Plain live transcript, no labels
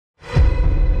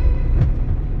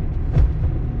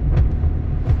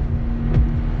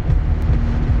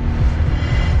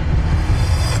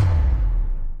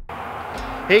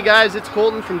Hey guys, it's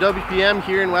Colton from WPM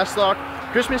here in Westlock.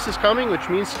 Christmas is coming, which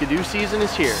means Ski-Doo season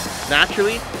is here.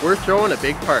 Naturally, we're throwing a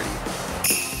big party.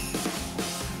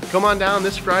 Come on down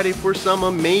this Friday for some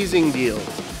amazing deals.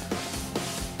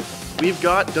 We've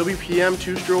got WPM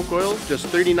 2-stroke oil, just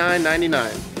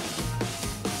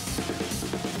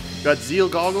 $39.99. Got Zeal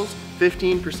goggles,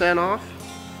 15% off.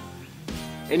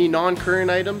 Any non-current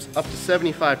items, up to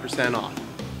 75% off.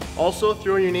 Also,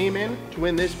 throw your name in to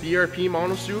win this BRP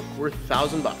monosuit worth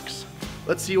 $1,000.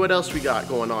 Let's see what else we got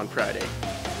going on Friday.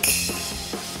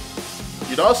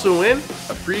 You'd also win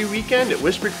a free weekend at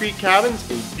Whisper Creek Cabins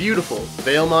in beautiful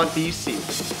Valemont,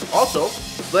 BC. Also,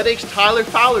 Sledache's Tyler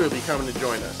Fowler will be coming to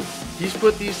join us. He's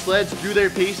put these sleds through their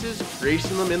paces,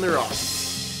 racing them in the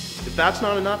rocks. If that's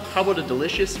not enough, how about a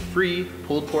delicious free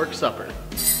pulled pork supper?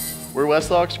 We're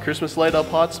Westlock's Christmas light up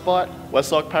hotspot,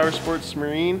 Westlock Powersports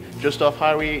Marine, just off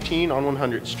Highway 18 on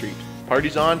 100th Street.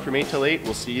 Party's on from 8 till 8,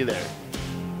 we'll see you there.